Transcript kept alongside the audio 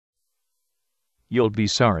You'll be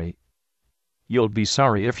sorry. You'll be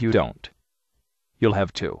sorry if you don't. You'll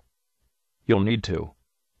have to. You'll need to.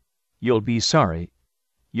 You'll be sorry.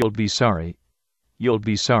 You'll be sorry. You'll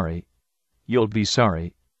be sorry. You'll be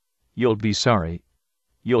sorry. You'll be sorry.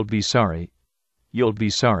 You'll be sorry. You'll be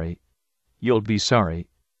sorry. You'll be sorry.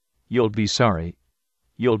 You'll be sorry.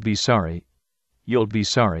 You'll be sorry. You'll be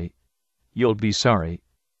sorry. You'll be sorry.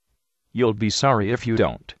 You'll be sorry if you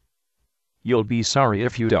don't. You'll be sorry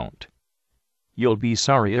if you don't. You'll be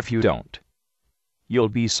sorry if you don't. You'll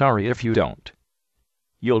be sorry if you don't.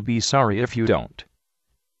 You'll be sorry if you don't.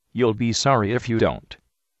 You'll be sorry if you don't.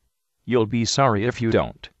 You'll be sorry if you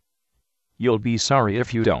don't. You'll be sorry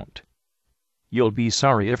if you don't. You'll be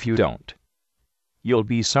sorry if you don't. You'll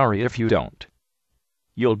be sorry if you don't.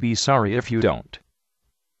 You'll be sorry if you don't.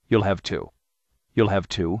 You'll have to. You'll have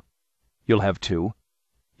to. You'll have to.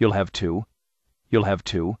 You'll have to. You'll have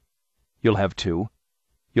to. You'll have to.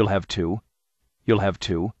 You'll have to. You'll have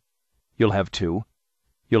to. You'll have to.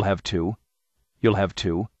 You'll have to. You'll have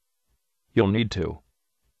to. You'll need to.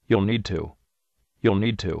 You'll need to. You'll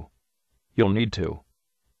need to. You'll need to.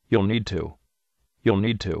 You'll need to. You'll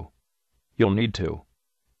need to. You'll need to.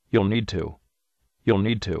 You'll need to. You'll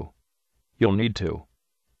need to. You'll need to.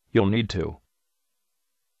 You'll need to.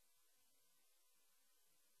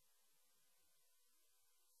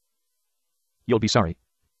 You'll be sorry.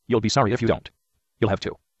 You'll be sorry if you don't. You'll have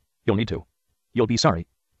to. You'll need to. You'll be sorry.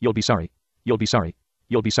 You'll be sorry. You'll be sorry.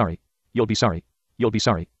 You'll be sorry. You'll be sorry. You'll be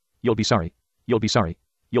sorry. You'll be sorry. You'll be sorry.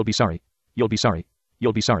 You'll be sorry. You'll be sorry. You'll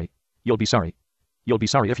be sorry. You'll be sorry. You'll be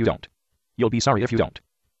sorry if you don't. You'll be sorry if you don't.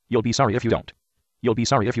 You'll be sorry if you don't. You'll be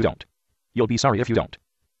sorry if you don't. You'll be sorry if you don't.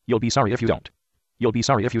 You'll be sorry if you don't. You'll be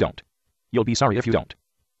sorry if you don't. You'll be sorry if you don't.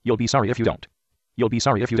 You'll be sorry if you don't. You'll be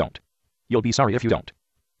sorry if you don't. You'll be sorry if you don't.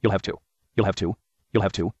 You'll have to. You'll have to. You'll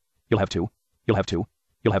have to. You'll have to. You'll have to.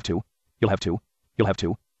 You'll have to. You'll have to. You'll have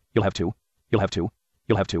to. You'll have to. You'll have to.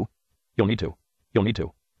 You'll have to. You'll need to. You'll need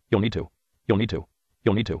to. You'll need to. You'll need to.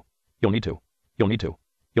 You'll need to. You'll need to. You'll need to.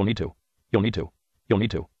 You'll need to. You'll need to. You'll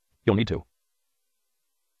need to. You'll need to.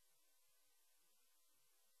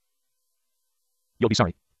 You'll be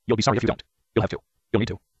sorry. You'll be sorry if you don't. You'll have to. You'll need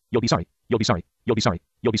to. You'll be sorry. You'll be sorry. You'll be sorry.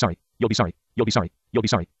 You'll be sorry. You'll be sorry. You'll be sorry. You'll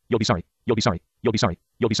be sorry. You'll be sorry. You'll be sorry. You'll be sorry.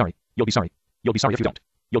 You'll be sorry. You'll be sorry. You'll be sorry if you don't.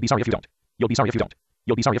 You'll be sorry if you don't. You'll be sorry if you don't.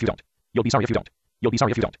 You'll be sorry if you don't. You'll be sorry if you don't. You'll be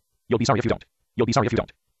sorry if you don't. You'll be sorry if you don't. You'll be sorry if you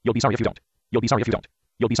don't. You'll be sorry if you don't. You'll be sorry if you don't.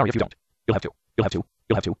 You'll be sorry if you don't. You'll have to. You'll have to.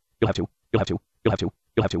 You'll have to. You'll have to. You'll have to. You'll have to.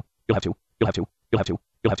 You'll have to. You'll have to. You'll have to. You'll have to.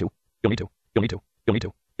 You'll have to. You'll need to. You'll need to. You'll need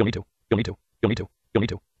to. You'll need to. You'll need to. You'll need to.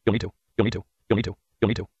 You'll need to. You'll need to. You'll need to. You'll need to. You'll need to. You'll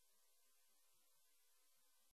need to.